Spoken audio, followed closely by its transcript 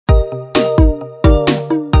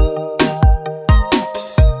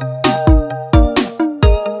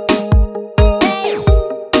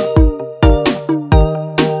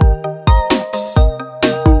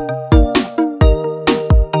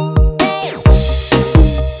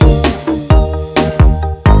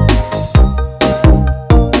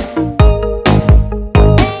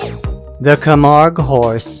The Camargue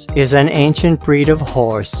horse is an ancient breed of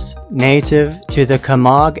horse native to the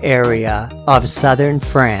Camargue area of southern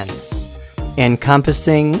France,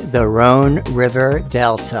 encompassing the Rhone River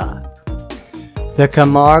Delta. The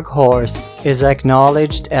Camargue horse is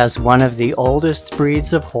acknowledged as one of the oldest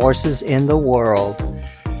breeds of horses in the world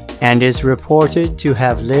and is reported to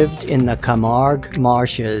have lived in the Camargue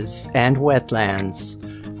marshes and wetlands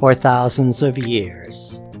for thousands of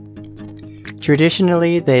years.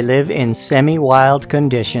 Traditionally, they live in semi-wild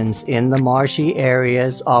conditions in the marshy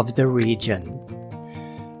areas of the region.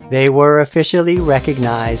 They were officially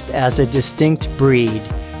recognized as a distinct breed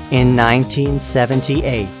in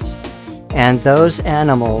 1978, and those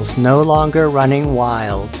animals no longer running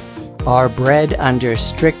wild are bred under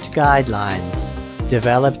strict guidelines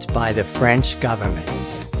developed by the French government.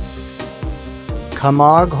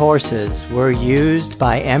 Camargue horses were used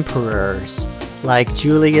by emperors like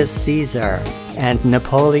Julius Caesar and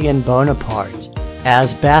Napoleon Bonaparte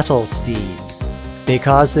as battle steeds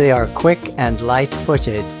because they are quick and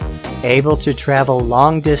light-footed, able to travel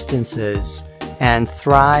long distances, and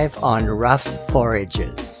thrive on rough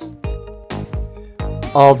forages.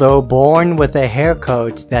 Although born with a hair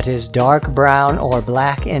coat that is dark brown or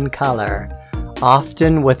black in color,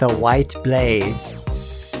 often with a white blaze,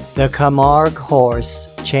 the Camargue horse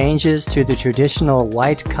changes to the traditional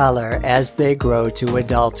white color as they grow to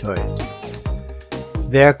adulthood.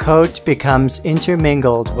 Their coat becomes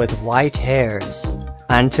intermingled with white hairs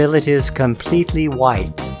until it is completely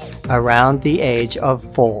white around the age of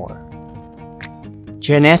 4.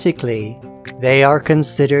 Genetically, they are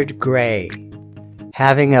considered gray,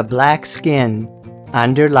 having a black skin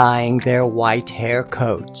underlying their white hair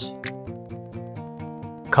coat.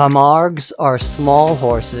 Camargues are small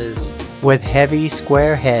horses with heavy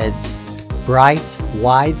square heads, bright,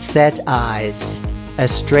 wide-set eyes, a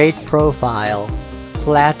straight profile,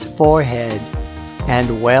 flat forehead,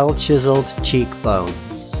 and well-chiseled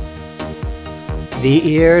cheekbones. The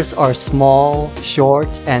ears are small,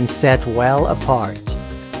 short, and set well apart.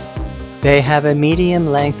 They have a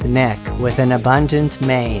medium-length neck with an abundant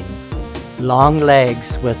mane, long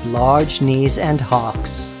legs with large knees and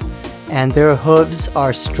hocks, and their hooves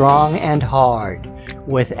are strong and hard,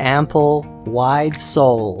 with ample, wide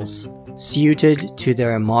soles suited to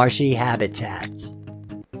their marshy habitat.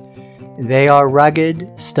 They are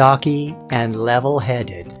rugged, stocky, and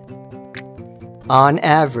level-headed. On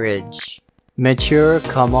average, mature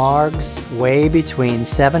Camargues weigh between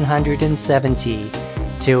 770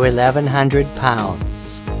 to 1,100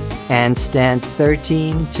 pounds and stand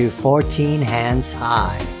 13 to 14 hands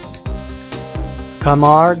high.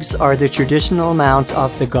 Camargues are the traditional mount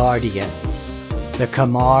of the Guardians, the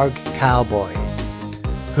Camargue cowboys,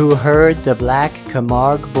 who herd the black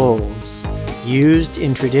Camargue bulls used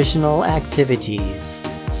in traditional activities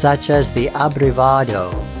such as the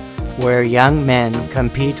abrevado, where young men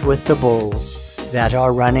compete with the bulls that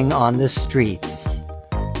are running on the streets,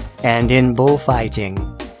 and in bullfighting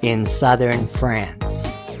in southern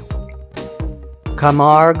France.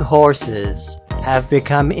 Camargue horses have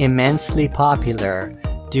become immensely popular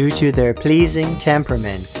due to their pleasing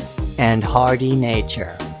temperament and hardy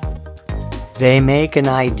nature. They make an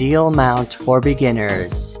ideal mount for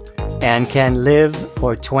beginners and can live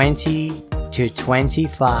for 20 to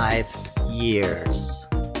 25 years.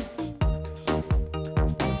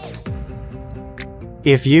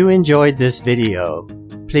 If you enjoyed this video,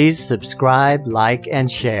 please subscribe, like,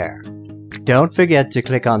 and share. Don't forget to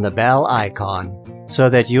click on the bell icon so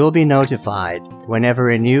that you'll be notified whenever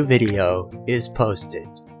a new video is posted.